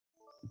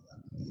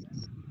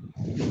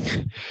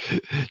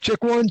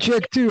Check one,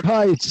 check two.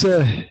 Hi,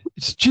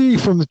 it's G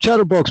from the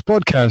Chatterbox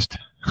podcast.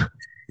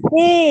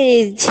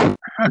 Hey,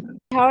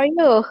 how are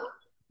you?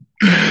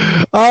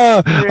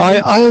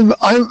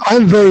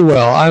 I'm very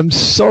well. I'm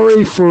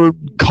sorry for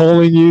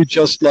calling you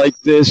just like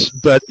this,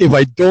 but if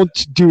I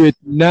don't do it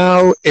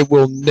now, it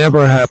will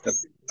never happen.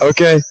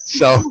 Okay,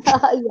 so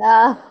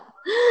Yeah,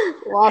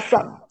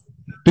 awesome.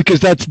 because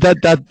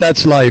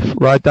that's life,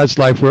 right? That's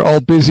life. We're all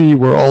busy.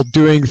 We're all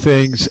doing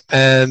things,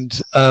 and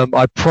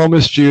I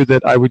promised you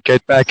that I would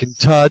get back in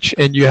touch.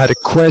 And you had a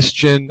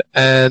question,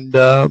 and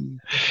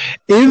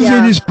if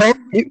it Yeah, is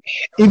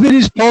if it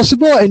is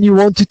possible, and you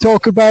want to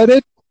talk about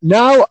it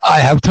now, I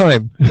have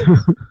time.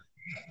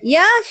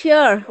 yeah,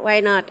 sure. Why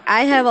not?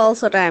 I have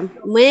also time,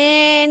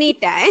 many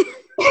time.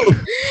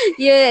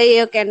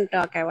 You can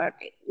talk about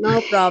it.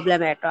 No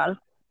problem at all.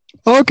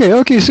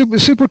 Okay,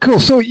 super cool.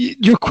 So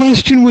your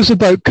question was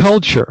about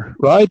culture,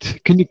 right?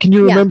 Can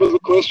you Yeah. remember the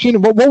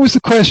question? What was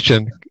the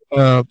question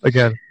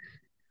again?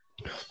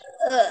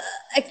 Uh,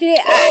 Actually,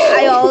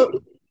 I all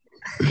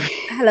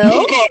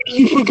hello.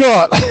 You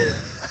forgot.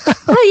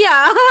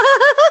 Yeah,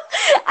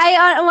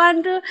 I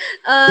want to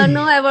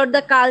know about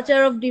the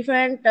culture of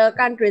different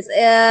countries.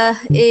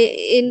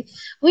 In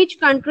which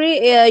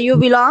country you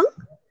belong?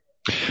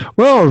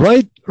 Well,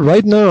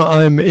 right now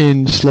I'm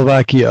in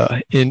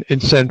Slovakia in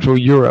Central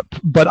Europe,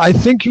 but I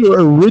think your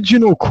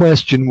original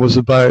question was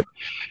about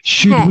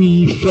should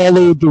we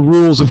follow the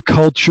rules of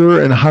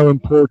culture and how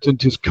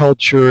important is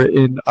culture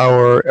in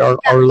our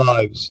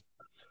lives?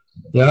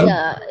 Yeah.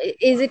 Yeah,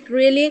 is it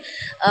really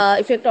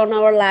effect on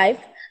our life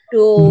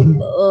to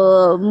Mhm,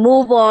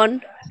 move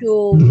on to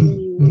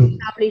mhm,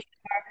 mhm, establish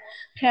our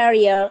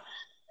career?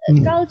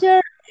 mhm, Culture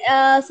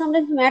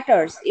sometimes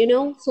matters,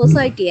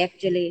 mhm, society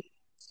actually.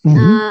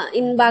 mhm,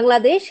 In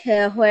Bangladesh,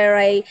 where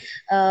I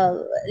uh,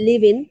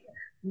 live in,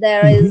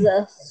 there is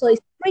mhm, so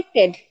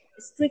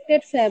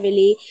restricted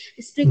family,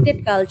 restricted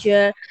mhm,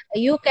 culture.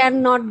 You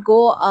cannot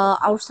go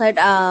outside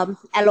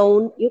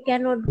alone. You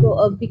cannot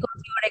go because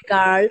you're a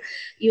girl.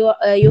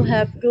 You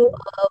have to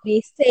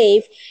be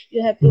safe.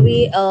 You have to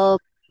be mhm,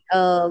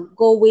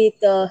 go with.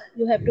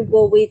 You have to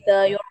go with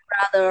your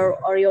brother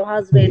or your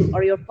husband mhm,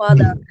 or your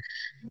father.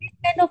 This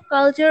kind of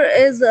culture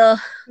is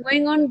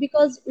going on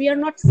because we are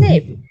not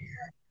safe.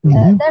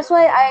 mhm, That's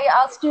why I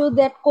asked you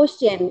that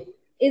question.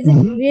 Is it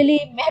mhm, really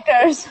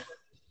matters?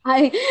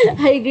 I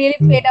I really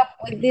fed mhm. up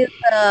with this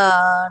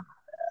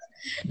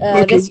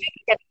Okay.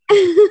 restriction.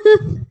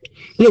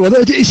 Yeah, well,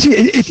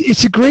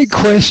 it's a great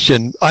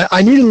question.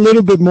 I need a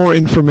little bit more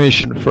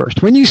information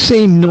first. When you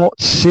say not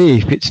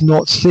safe, it's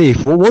not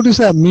safe. Well, what does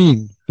that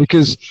mean?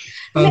 Because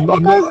I'm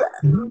Because not.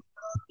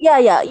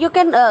 yeah, you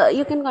can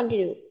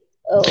continue.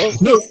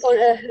 No,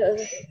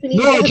 Please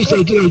finish no, the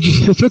question.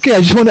 it's okay.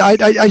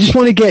 I just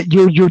want to get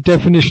your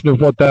definition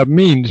of what that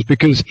means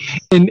because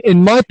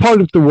in my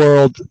part of the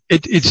world,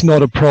 it's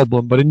not a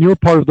problem, but in your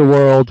part of the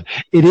world,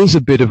 it is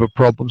a bit of a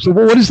problem. So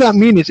what does that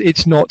mean?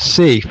 It's not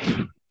safe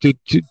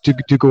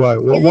to go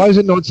out. Is Why it? is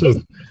it not safe?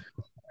 It's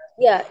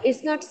yeah.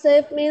 It's not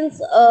safe means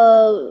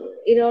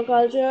in our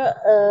culture.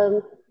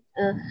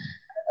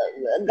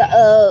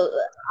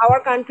 Our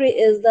country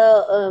is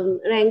the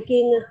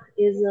ranking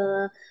is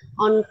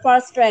on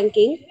first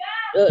ranking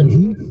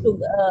Mhm. to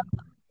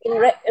in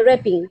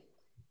raping.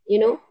 You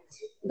know,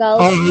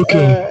 girls.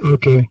 Oh,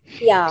 okay.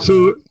 Yeah,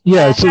 So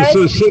yeah,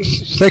 harassment.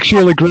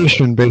 sexual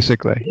aggression,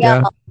 basically. Yeah,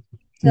 Yeah.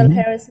 sexual Hmm.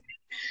 harassment.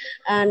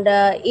 And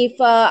if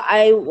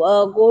I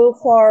go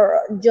for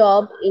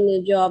job in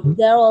a job,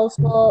 there are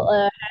also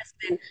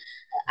harassment.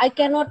 I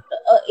cannot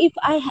if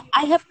I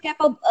have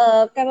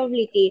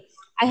capability,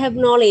 I have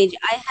knowledge,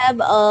 I have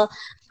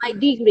my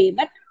degree,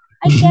 but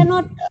I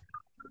cannot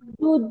Hmm.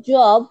 do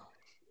job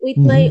with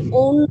my Hmm.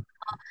 own,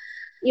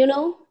 you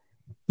know,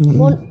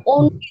 Hmm.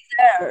 own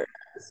desire.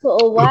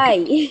 So Okay.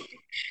 why?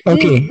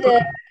 This Okay.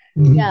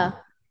 Mhm. yeah,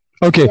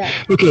 Okay. yeah.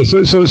 Okay.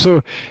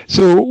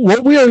 So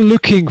what we are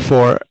looking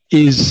for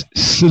is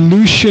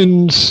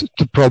solutions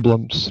to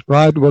problems,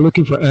 right? We're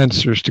looking for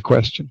answers to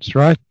questions,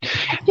 right?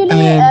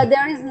 Actually, And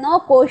there is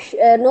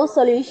no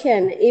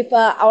solution. If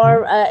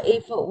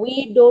if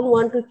we don't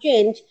want to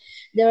change,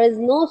 there is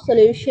no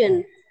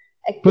solution.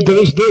 but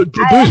Actually,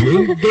 I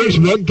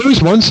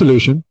there's one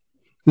solution.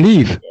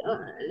 Leave.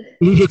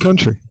 Leave your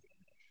country.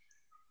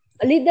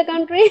 leave the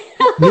country.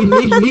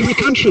 Leave the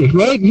country,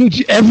 right?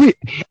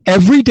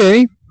 Every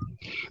day,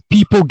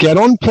 people get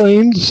on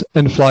planes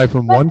and fly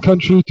from But one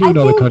country to I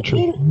another think country.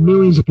 in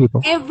Millions of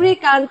people. every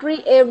country,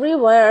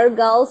 everywhere,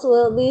 girls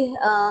will be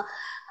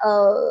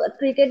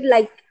treated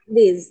like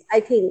this. I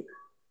think.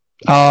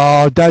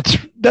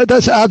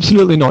 That's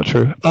absolutely not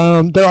true.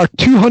 There are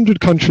 200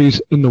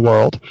 countries in the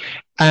world,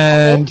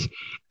 Okay. and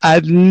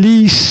at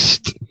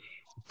least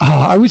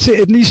I would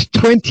say at least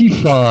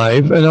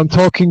 25, and I'm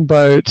talking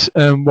about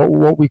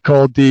what we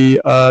call the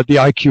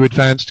IQ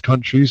advanced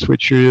countries,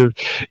 which are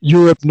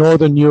Europe,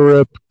 Northern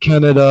Europe,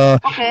 Canada,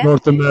 Okay.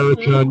 North Mm-hmm.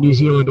 America, New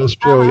Zealand,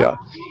 Uh huh. Australia.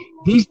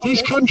 These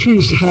Okay.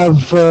 countries have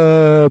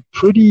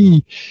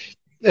pretty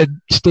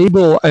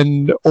stable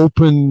and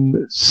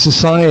open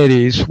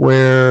societies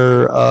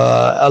where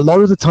a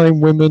lot of the time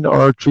women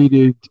are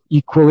treated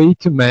equally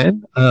to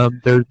men.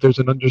 There's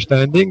an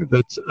understanding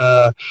that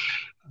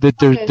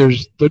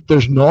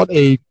there's not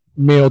a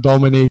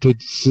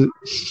male-dominated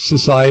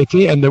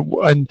society, and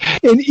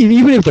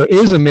even if there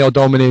is a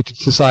male-dominated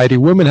society,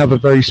 women have a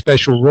very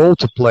special role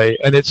to play,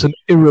 and it's an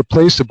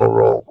irreplaceable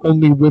role.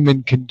 Only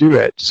women can do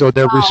it, so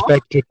they're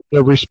respected.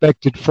 They're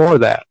respected for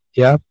that.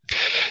 Yeah.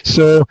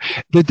 So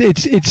that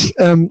it's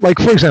like,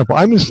 for example,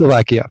 I'm in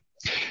Slovakia.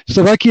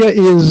 Slovakia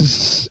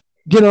is,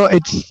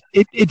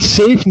 it's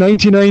safe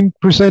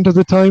 99% of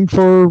the time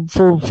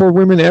for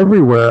women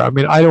everywhere. I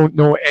mean, I don't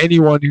know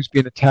anyone who's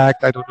been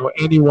attacked. I don't know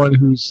anyone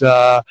who's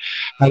had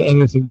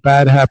anything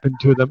bad happen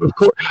to them.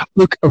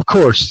 Of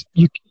course,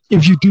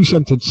 if you do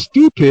something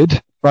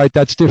stupid, right,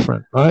 that's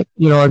different, right?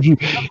 If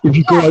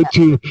you go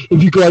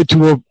out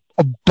to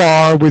a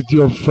bar with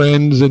your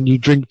friends and you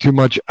drink too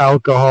much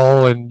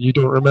alcohol and you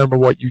don't remember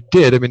what you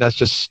did, I mean, that's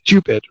just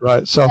stupid,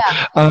 right? So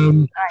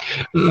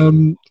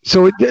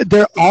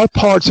there are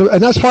parts of,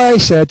 and that's why I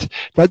said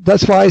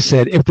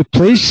if the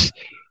place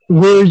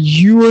where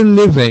you are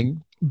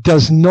living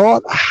does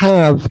not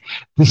have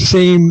the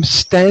same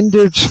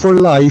standards for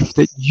life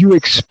that you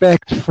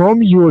expect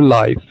from your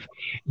life,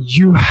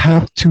 you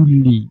have to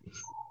leave.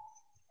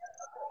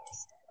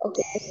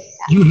 Okay.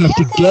 You have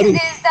to get it.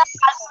 This is the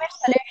ultimate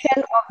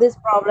solution of this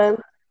problem.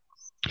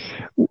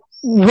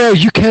 Well,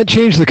 you can't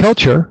change the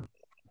culture.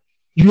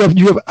 You have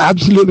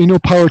absolutely no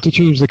power to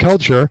change the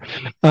culture.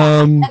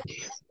 Yeah,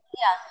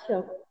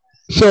 sure.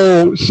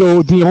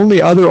 So the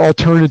only other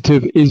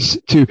alternative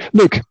is to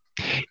look.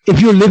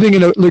 If you're living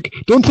in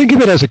don't think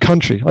of it as a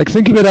country. Like,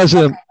 think of it as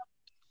a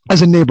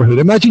neighborhood.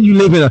 Imagine you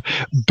live in a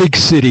big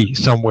city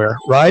somewhere,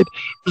 right?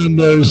 And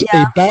there's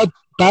a bad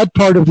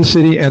part of the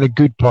city and a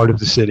good part of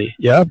the city.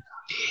 Yeah.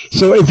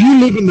 So if you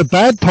live in the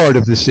bad part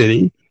of the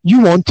city, you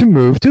want to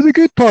move to the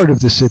good part of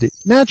the city.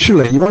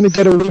 Naturally, you want to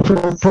get away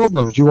from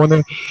problems. You want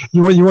to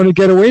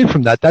get away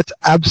from that. That's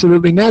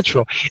absolutely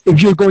natural.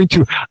 If you're going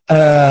to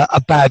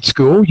a bad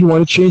school, you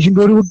want to change and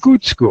go to a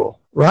good school,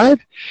 right?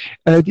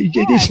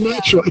 It is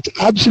natural. It's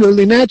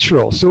absolutely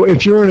natural. So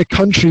if you're in a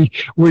country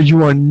where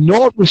you are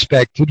not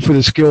respected for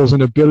the skills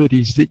and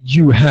abilities that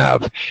you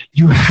have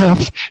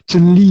to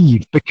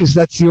leave, because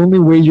that's the only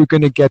way you're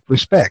going to get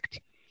respect.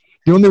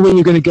 The only way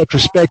you're going to get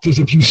respect is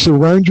if you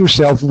surround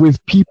yourself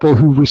with people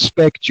who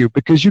respect you,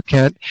 because you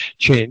can't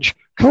change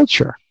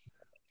culture.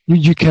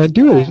 You can't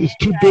do it. It's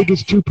too big.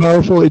 It's too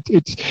powerful.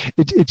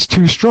 It's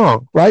too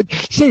strong, right?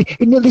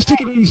 Let's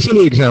take a really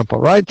silly example,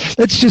 right?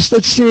 Let's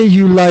say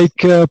you like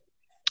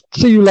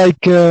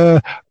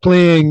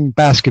playing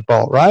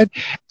basketball, right?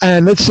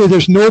 And let's say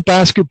there's no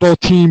basketball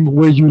team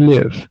where you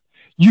live.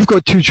 You've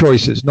got two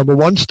choices. Number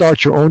one,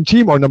 start your own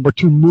team, or number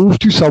two, move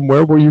to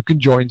somewhere where you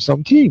can join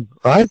some team,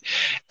 right?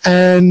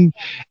 And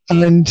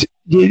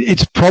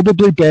it's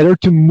probably better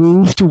to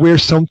move to where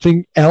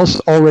something else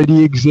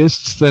already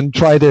exists than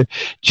try to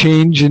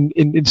change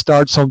and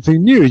start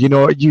something new.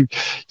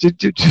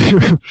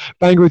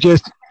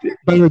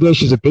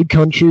 Bangladesh is a big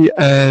country,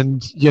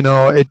 and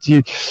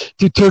to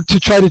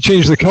try to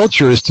change the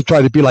culture is to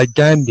try to be like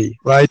Gandhi,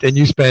 right? And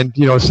you spend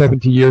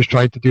 70 years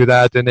trying to do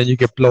that, and then you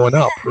get blown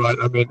up, right?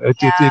 I mean,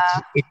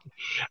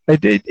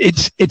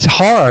 it's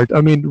hard.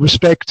 I mean,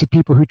 respect to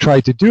people who try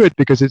to do it,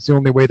 because it's the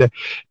only way to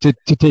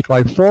take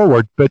life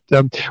forward. But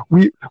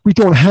we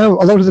don't have, a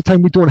lot of the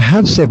time, we don't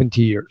have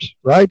 70 years,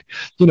 right?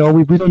 We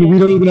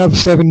don't even have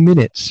 7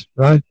 minutes,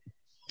 right?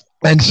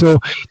 And so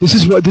this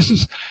is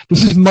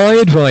my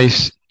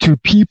advice to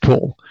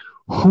people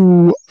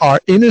who are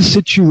in a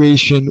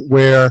situation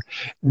where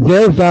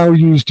their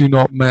values do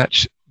not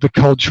match the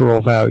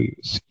cultural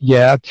values.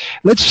 Yeah.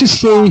 Let's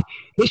just say,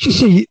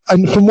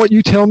 and from what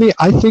you tell me,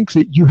 I think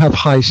that you have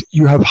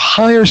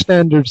higher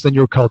standards than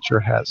your culture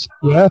has.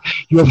 Yeah.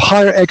 You have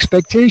higher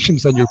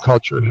expectations than your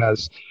culture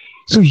has.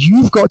 So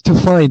you've got to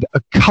find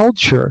a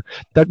culture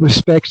that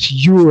respects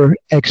your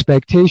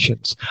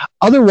expectations.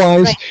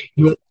 Otherwise,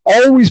 you'll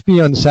always be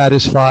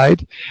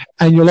unsatisfied,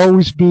 and you'll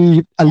always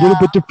be a little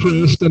bit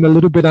depressed and a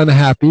little bit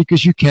unhappy,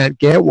 because you can't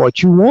get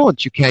what you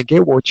want. You can't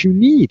get what you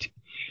need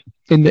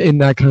in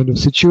that kind of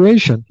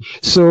situation.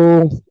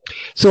 So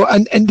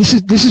this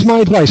is my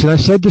advice, and I've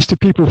said this to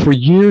people for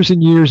years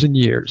and years and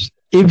years.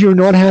 If you're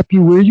not happy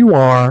where you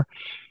are,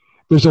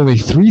 there's only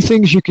 3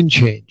 things you can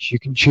change. You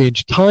can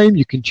change time,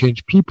 you can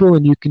change people,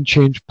 and you can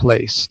change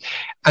place.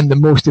 And the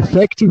most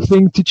effective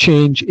thing to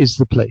change is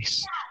the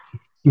place.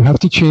 You have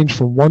to change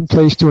from one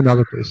place to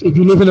another place. If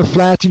you live in a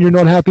flat and you're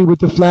not happy with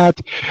the flat,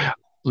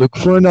 look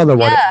for another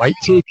one.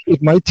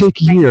 It might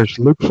take years.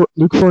 Look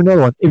for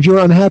another one. If you're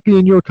unhappy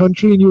in your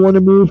country and you want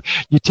to move,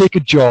 you take a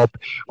job,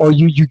 or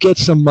you get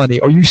some money,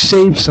 or you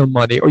save some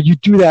money, or you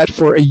do that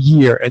for a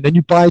year, and then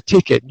you buy a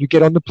ticket and you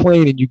get on the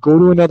plane and you go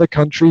to another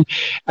country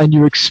and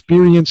you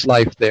experience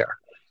life there.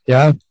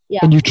 Yeah.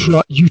 And you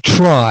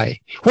try.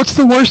 What's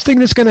the worst thing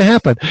that's going to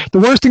happen? The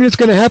worst thing that's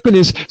going to happen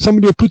is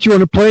somebody will put you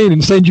on a plane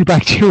and send you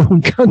back to your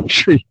own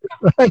country,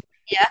 right?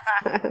 Yeah.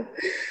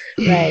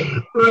 Right.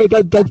 Right,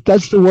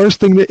 that's the worst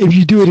thing. That if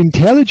you do it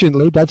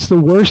intelligently, that's the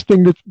worst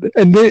thing. That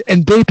and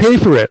they pay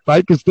for it,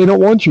 right? Because they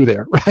don't want you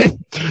there, right?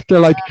 They're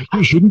like,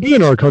 you shouldn't be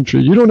in our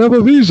country. You don't have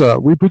a visa.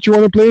 We put you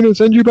on a plane and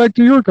send you back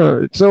to your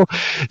country. So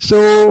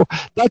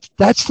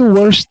that's the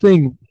worst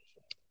thing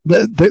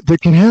that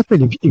can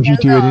happen if you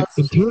do it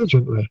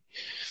intelligently.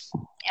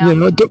 You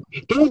know,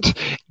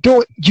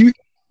 don't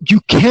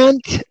you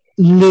can't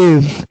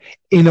live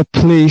in a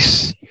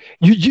place.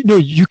 You know,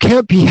 you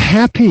can't be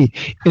happy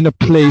in a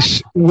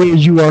place where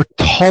you are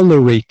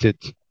tolerated.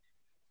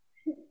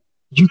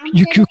 You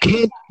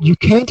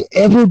can't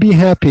ever be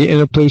happy in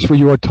a place where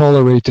you are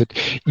tolerated.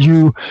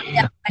 You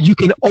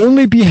can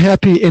only be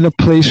happy in a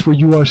place where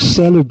you are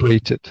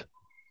celebrated.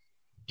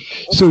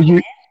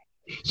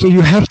 So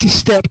you have to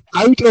step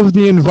out of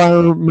the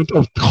environment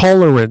of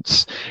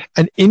tolerance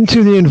and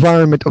into the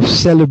environment of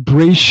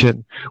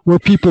celebration, where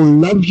people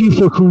love you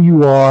for who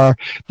you are.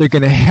 They're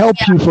going to help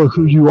you for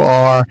who you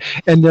are,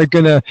 and they're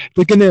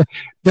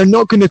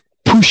not going to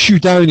push you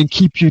down and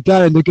keep you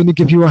down. They're going to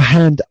give you a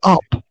hand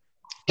up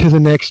to the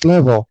next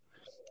level.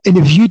 And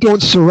if you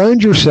don't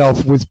surround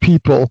yourself with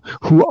people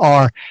who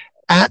are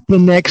at the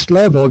next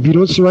level, if you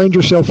don't surround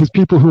yourself with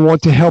people who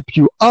want to help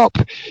you up,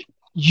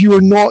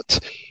 you're not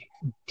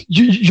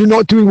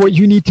doing what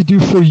you need to do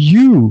for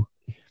you.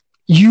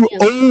 You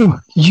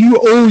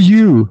owe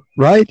you,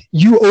 right?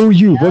 You owe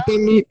you. What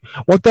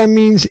that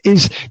means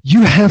is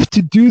you have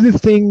to do the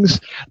things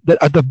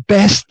that are the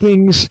best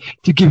things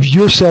to give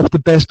yourself the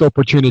best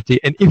opportunity.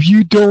 And if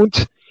you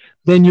don't,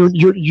 then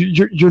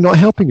you're not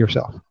helping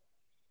yourself.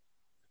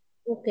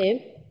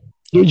 Okay.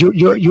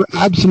 You're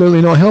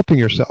absolutely not helping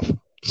yourself.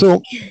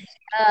 So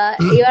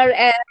you are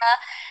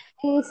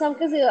in some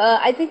cases,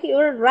 I think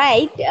you're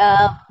right.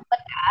 But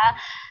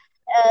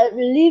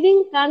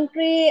living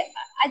country,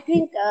 I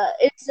think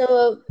it's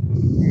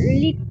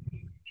really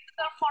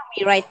difficult for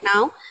me right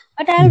now.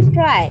 But I'll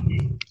try.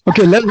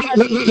 Okay, let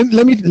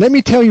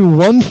me tell you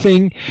one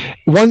thing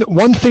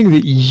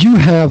that you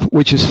have,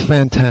 which is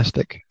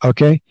fantastic.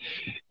 Okay,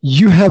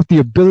 you have the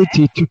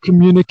ability to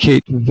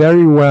communicate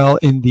very well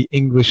in the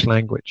English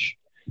language.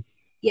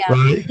 Yeah.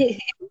 Right?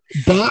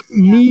 That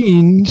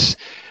means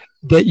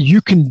that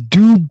you can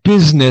do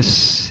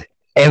business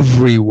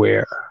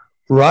everywhere,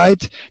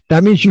 right?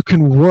 That means you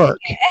can work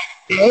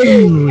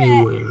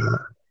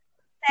everywhere.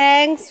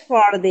 Thanks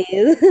for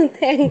this.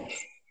 Thanks.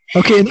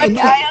 Okay, I'll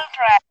try.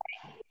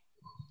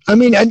 I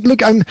mean, and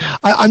look, I'm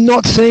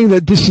not saying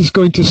that this is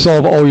going to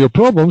solve all your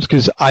problems,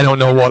 because I don't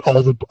know what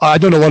all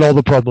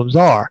the problems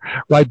are,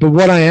 right? But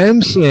what I am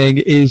saying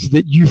is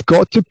that you've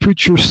got to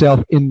put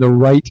yourself in the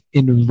right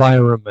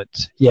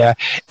environment. Yeah.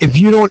 If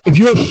you're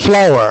a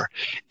flower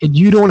and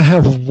you don't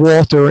have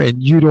water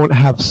and you don't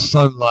have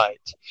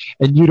sunlight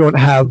and you don't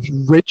have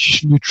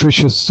rich,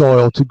 nutritious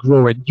soil to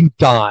grow in, you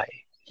die.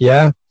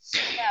 Yeah.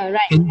 Yeah,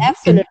 right.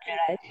 Absolutely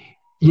right.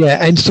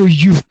 Yeah, and so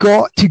you've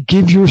got to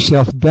give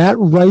yourself that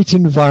right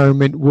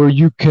environment where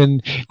you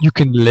can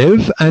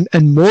live,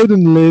 and more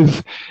than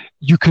live,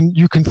 you can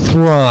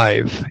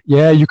thrive.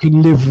 Yeah, you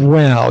can live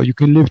well. You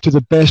can live to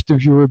the best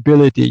of your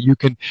ability.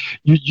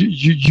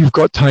 You've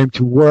got time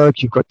to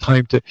work. You've got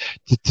time to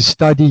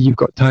study. You've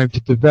got time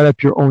to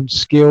develop your own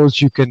skills.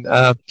 You can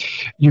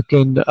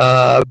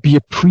be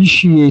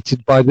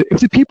appreciated by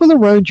if the people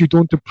around you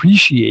don't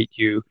appreciate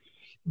you,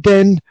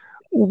 then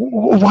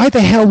why the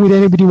hell would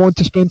anybody want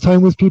to spend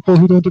time with people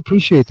who don't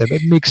appreciate them?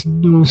 It makes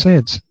no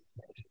sense.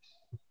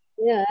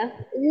 Yeah,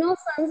 no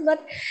sense.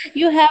 But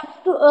you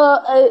have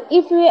to.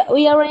 If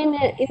we are in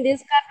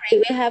this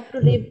country, we have to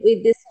live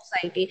with this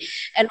society,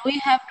 and we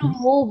have to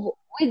move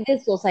with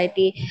this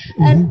society,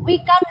 and we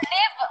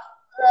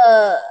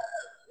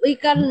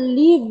can't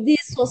leave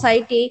this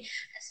society.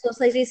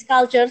 Society's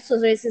culture,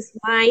 society's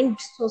mind,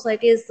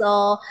 society's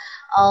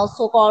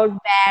so-called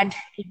bad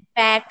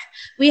impact.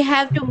 We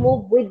have to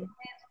move with this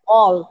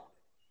all.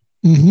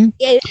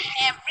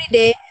 Every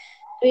day,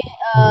 we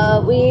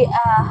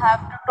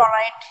have to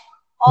tolerate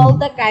all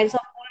the kinds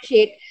of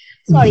bullshit.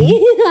 Sorry.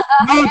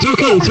 No, it's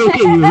okay. It's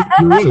okay. You're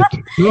right.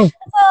 No,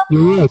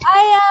 you're right.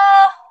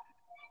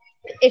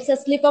 It's a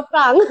slip of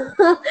tongue.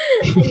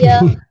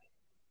 Yeah.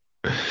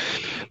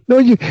 No,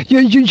 you're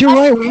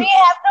right. We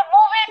have to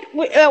move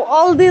it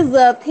all these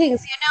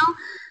things,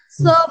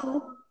 So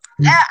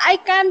I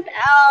can't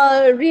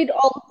read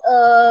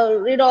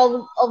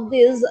all of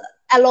these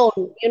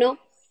alone,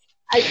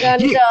 I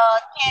can't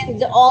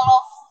change all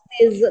of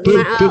these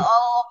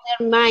all of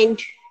their mind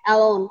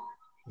alone.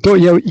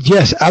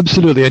 Yes,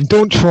 absolutely, and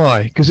don't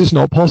try, because it's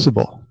not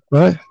possible,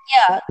 right?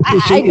 Yeah, I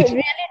really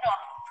don't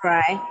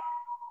try.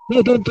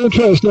 No, don't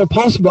try. It's not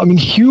possible. I mean,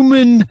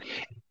 human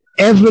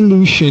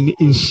evolution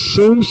is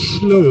so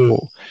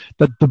slow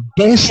that the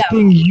best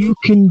thing you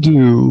can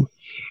do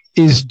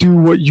is do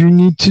what you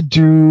need to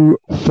do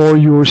for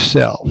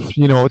yourself,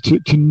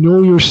 to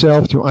know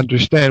yourself, to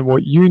understand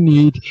what you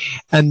need,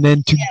 and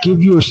then to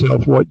give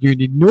yourself what you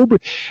need.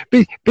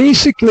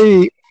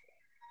 Basically,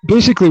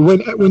 basically,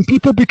 when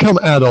people become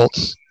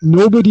adults,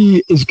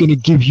 nobody is going to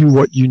give you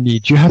what you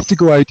need. You have to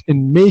go out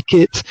and make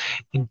it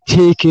and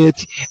take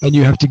it, and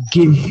you have to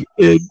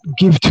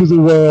give to the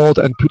world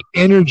and put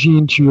energy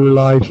into your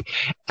life,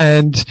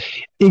 and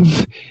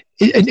if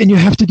and you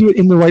have to do it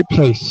in the right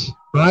place.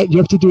 Right, you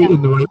have to do it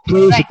in the right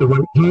place at the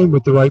right time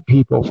with the right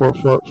people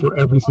for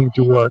everything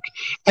to work.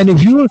 And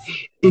if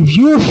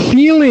your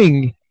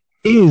feeling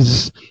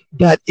is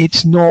that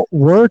it's not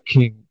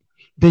working,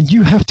 then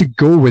you have to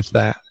go with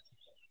that,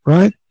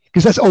 right?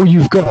 Because that's all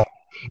you've got.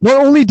 Not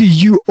only do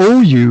you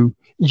owe you,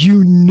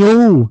 you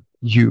know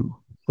you,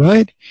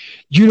 right?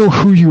 You know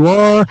who you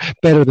are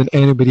better than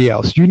anybody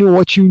else. You know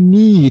what you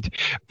need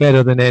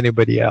better than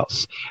anybody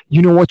else.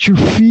 You know what you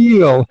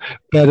feel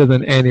better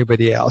than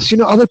anybody else. You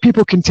know, other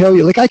people can tell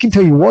you, like I can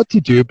tell you what to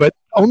do, but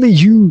only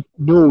you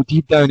know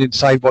deep down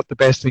inside what the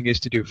best thing is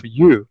to do for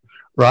you.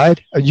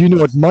 Right? You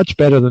know it much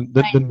better than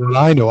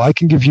I know. I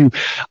can give you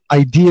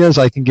ideas,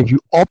 I can give you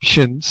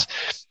options,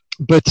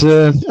 but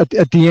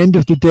at the end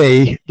of the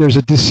day, there's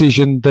a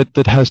decision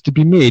that has to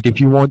be made. If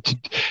you want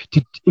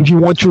if you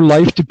want your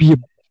life to be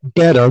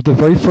better, the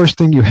very first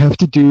thing you have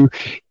to do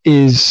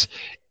is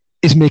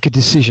make a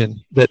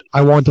decision that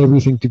I want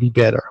everything to be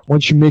better.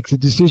 Once you make the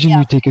decision,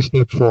 you take a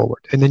step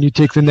forward, and then you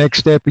take the next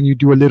step, and you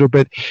do a little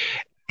bit.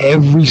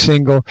 Every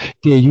single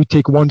day you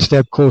take one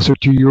step closer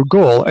to your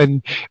goal,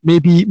 and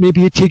maybe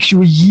it takes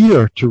you a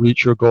year to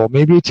reach your goal.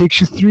 Maybe it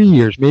takes you 3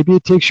 years. Maybe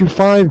it takes you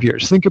 5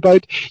 years. Think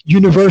about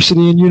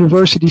university and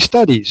university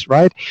studies,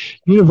 right?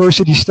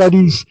 University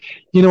studies,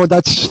 you know,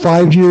 that's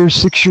 5 years,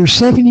 6 years,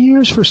 7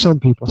 years for some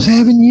people.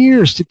 7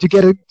 years to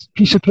get a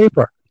piece of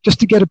paper, just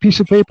to get a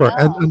piece of paper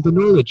and the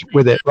knowledge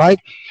with it, right?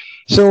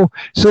 So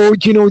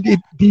you know,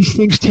 these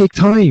things take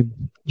time.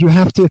 You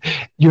have to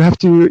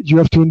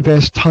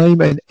invest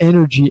time and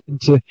energy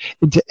into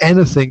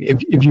anything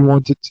if you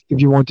want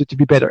it to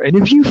be better. And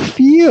if you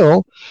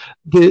feel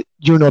that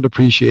you're not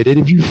appreciated,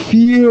 if you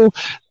feel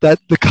that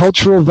the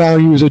cultural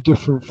values are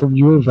different from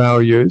your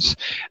values,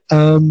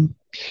 then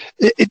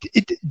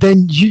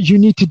you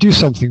need to do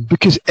something,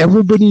 because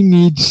everybody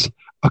needs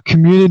a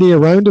community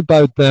around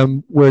about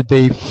them where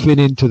they fit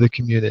into the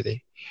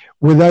community.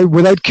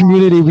 Without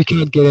community, we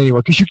can't get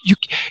anywhere, because you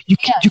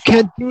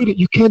can't do it.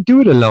 You can't do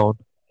it alone.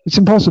 It's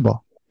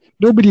impossible.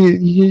 Nobody,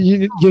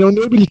 you know,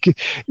 nobody.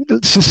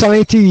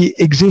 Society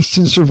exists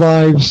and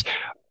survives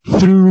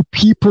through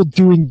people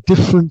doing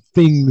different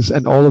things,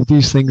 and all of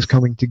these things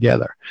coming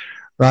together,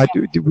 right?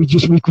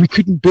 We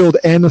couldn't build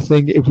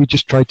anything if we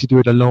just tried to do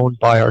it alone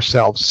by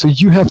ourselves. So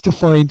you have to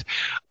find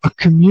a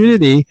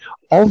community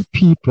of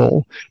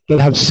people that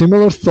have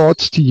similar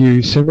thoughts to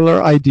you,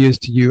 similar ideas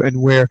to you,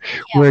 and where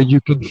you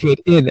can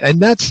fit in.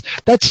 And that's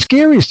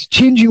scary.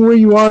 Changing where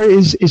you are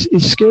is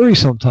scary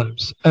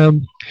sometimes.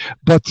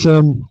 But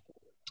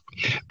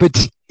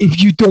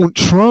if you don't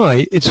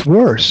try, it's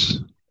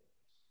worse,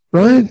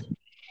 right?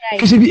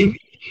 Because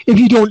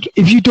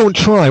if you don't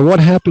try, what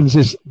happens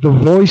is the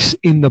voice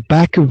in the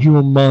back of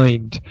your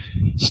mind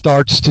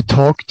starts to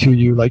talk to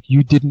you like,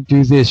 you didn't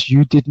do this,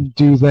 you didn't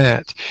do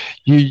that,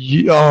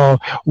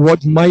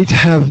 what might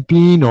have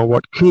been, or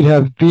what could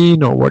have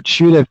been, or what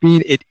should have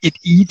been. It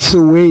eats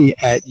away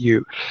at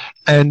you,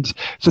 and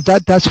so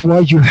that's why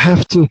you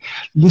have to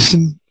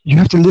listen. You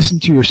have to listen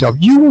to yourself.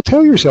 You will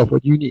tell yourself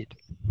what you need.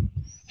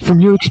 From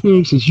your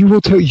experiences, you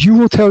will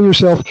tell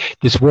yourself,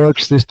 this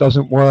works, this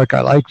doesn't work,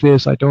 I like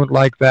this, I don't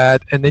like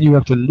that. And then you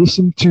have to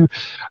listen to,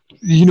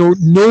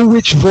 know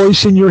which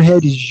voice in your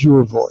head is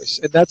your voice.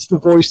 And that's the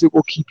voice that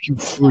will keep you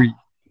free.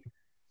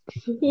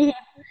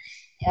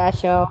 Yeah,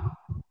 sure.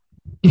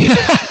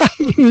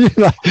 you're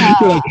like,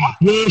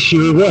 yeah,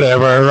 sure,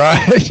 whatever,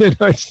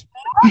 right?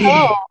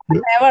 No,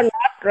 never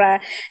not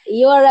right.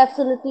 You are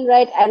absolutely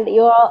right, and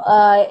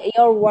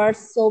your words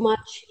so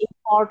much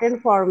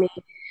important for me.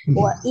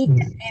 Or each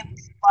and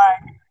every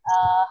word.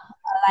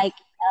 Like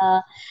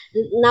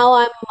now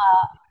I'm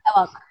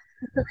awake.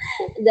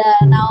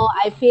 Now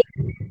I feel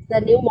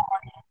the new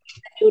morning,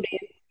 the new day.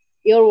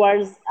 Your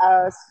words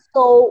are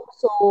so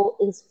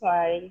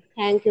inspiring.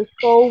 Thank you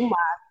so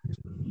much.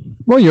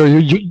 Well, you're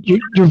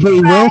very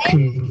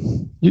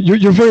welcome.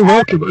 You're very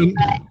welcome.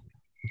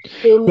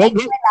 You make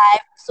my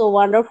life so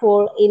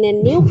wonderful in a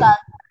new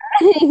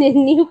culture, in a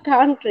new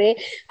country.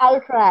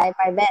 I'll try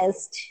my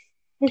best.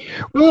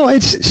 Well,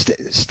 it's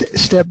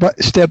step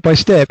by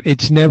step.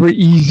 It's never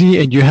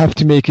easy, and you have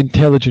to make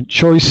intelligent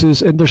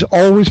choices. And there's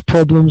always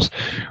problems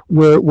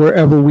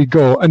wherever we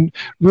go. And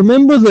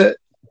remember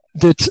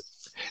that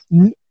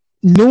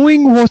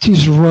knowing what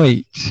is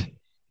right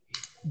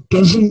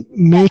doesn't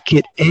make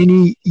it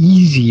any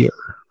easier.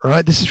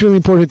 Right? This is really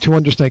important to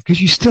understand,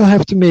 because you still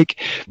have to make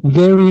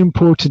very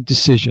important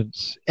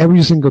decisions.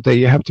 Every single day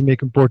you have to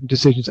make important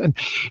decisions. And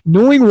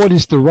knowing what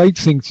is the right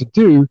thing to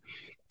do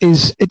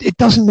it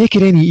doesn't make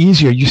it any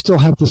easier. You still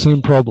have the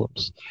same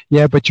problems.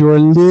 Yeah, but you're a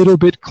little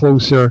bit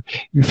closer.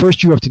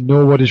 First you have to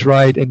know what is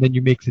right, and then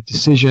you make the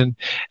decision,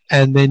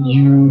 and then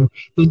you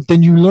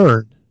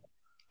learn.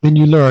 Then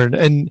you learn.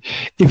 And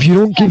if you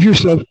don't give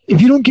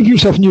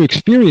yourself new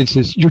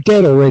experiences, you're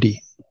dead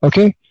already.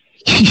 Okay?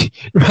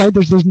 right?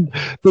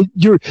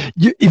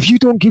 If you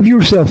don't give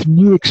yourself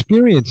new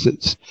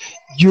experiences,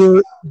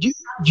 you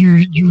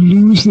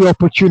lose the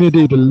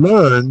opportunity to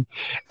learn,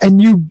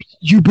 and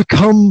you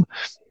become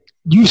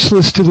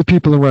useless to the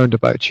people around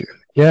about you.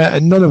 Yeah,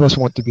 and none of us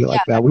want to be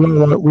like Yeah. that.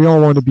 We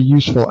all want to be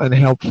useful and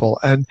helpful.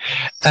 And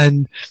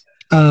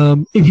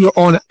if you're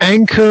on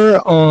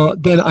Anchor,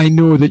 then I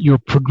know that you're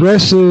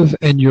progressive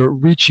and you're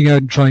reaching out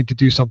and trying to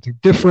do something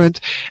different.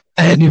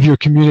 And if you're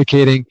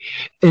communicating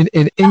in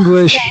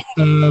English,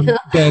 then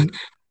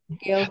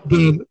Thank you.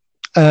 then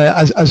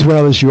as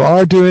well as you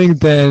are doing,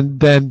 then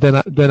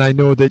I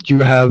know that you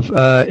have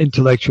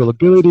intellectual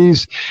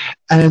abilities,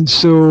 and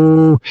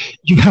so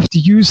you have to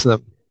use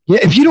them. Yeah,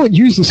 if you don't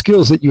use the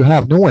skills that you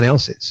have, no one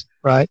else is,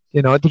 right?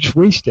 They're just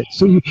wasted.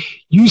 So you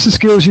use the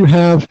skills you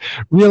have,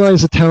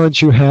 realize the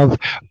talents you have,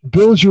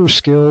 build your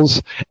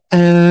skills,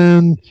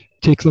 and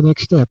take the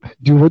next step.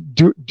 Do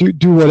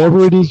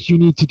whatever it is you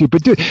need to do,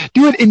 but do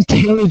it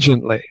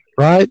intelligently,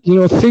 right?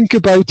 Think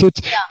about it,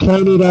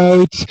 plan it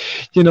out.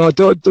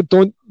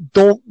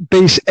 Don't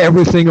base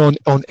everything on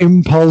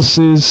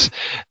impulses.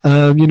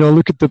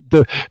 Look at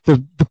the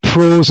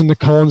pros and the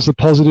cons, the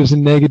positives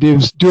and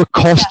negatives. Do a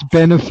cost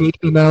benefit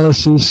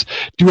analysis.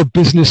 Do a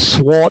business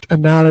SWOT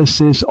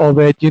analysis of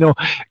it.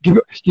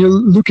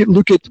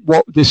 Look at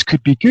what this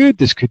could be good,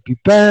 this could be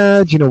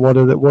bad. What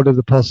are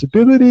the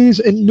possibilities,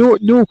 and know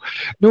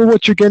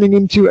what you're getting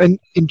into, and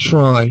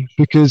try,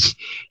 because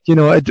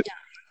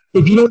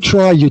if you don't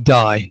try, you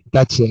die.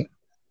 That's it.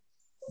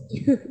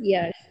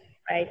 Yes,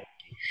 right.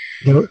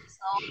 There,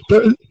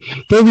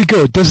 there we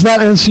go. Does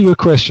that answer your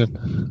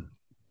question?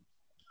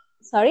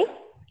 Sorry?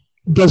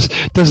 Does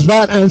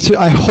that answer?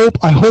 I hope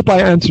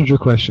I answered your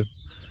question.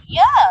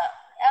 Yeah,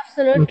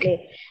 absolutely.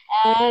 Okay.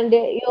 And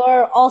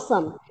you're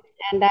awesome.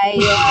 And I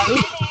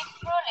really,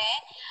 truly,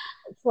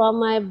 from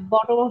my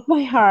bottom of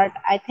my heart,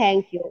 I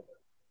thank you.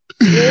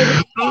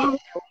 Really thank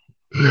you.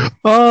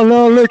 Oh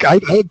no! Look, I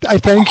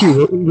thank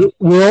you.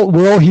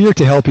 We're all here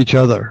to help each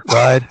other,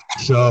 right?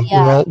 So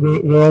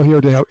we're all here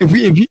to help.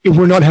 If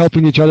we're not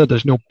helping each other,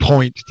 there's no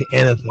point to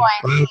anything.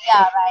 Right?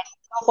 Yeah, right.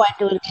 No point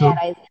to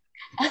realize.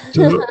 That's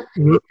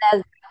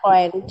the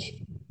point.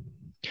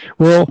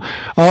 Well,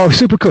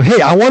 super cool.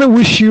 Hey, I want to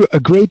wish you a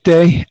great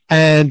day,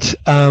 and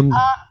Thank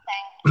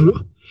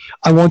you.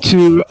 I want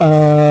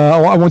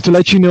to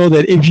let you know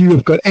that if you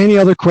have got any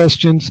other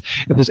questions,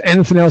 if there's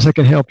anything else I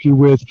can help you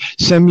with,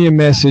 send me a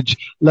message.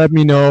 Let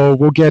me know.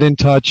 We'll get in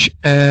touch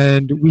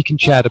and we can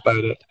chat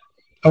about it.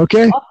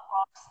 Okay? Of course.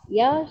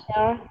 Yeah,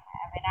 sure.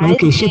 Have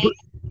a nice day.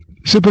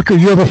 Super cool.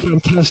 You have a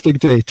fantastic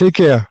day. Take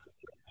care.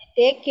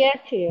 Take care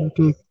too.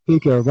 Okay.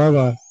 Take care. Bye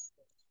bye.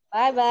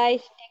 Bye bye.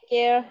 Take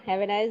care.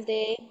 Have a nice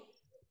day.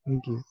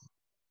 Thank you.